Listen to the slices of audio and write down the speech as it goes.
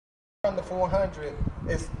under 400,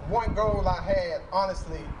 it's one goal I had,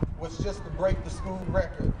 honestly, was just to break the school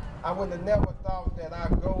record. I would have never thought that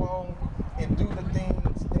I'd go on and do the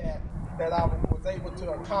things that I was able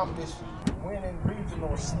to accomplish, winning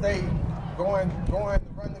regional, state, going to run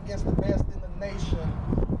against the best in the nation,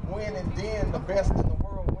 winning then the best in the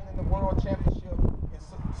world, winning the world championship in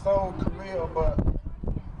Seoul, Korea. But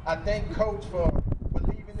I thank Coach for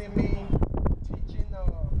believing in me, teaching,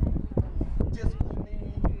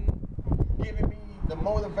 disciplining me, giving me the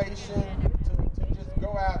motivation to just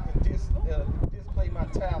go out and display my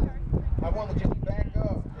talent. I want to just back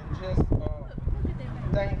up and just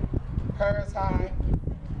thank Paris High,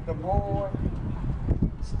 the board,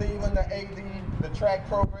 Stephen, the AD, the track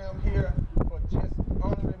program here for just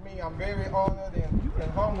honoring me. I'm very honored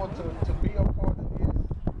and humbled to be a part of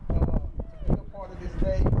this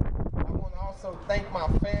day. I want to also thank my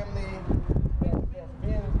family that's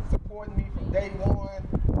been supporting me from day one.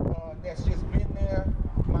 That's just been there.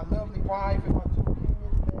 My lovely wife and my two kids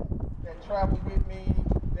that traveled with me,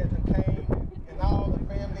 that came, and all the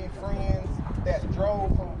family and friends that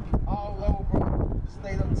drove from all over the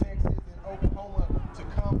state of Texas and Oklahoma to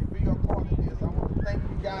come and be a part of this. I want to thank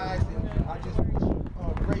you guys, and I just wish you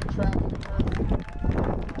great travel.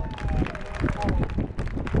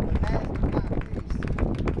 But last but not least,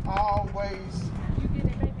 I always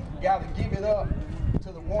got to give it up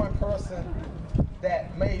to the one person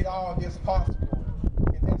that made all this possible,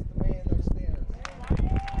 and that's the man upstairs.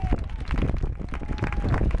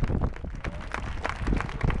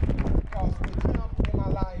 Because with him in my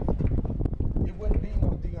life, it wouldn't be no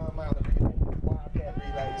Deon Wildcat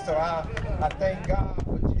Relay. So I thank God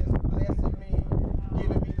for just blessing me,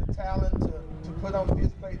 giving me the talent to put on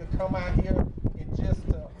display, to come out here and just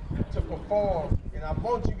to perform. And I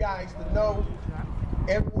want you guys to know,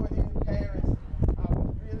 everyone in Paris, I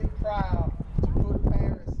was really proud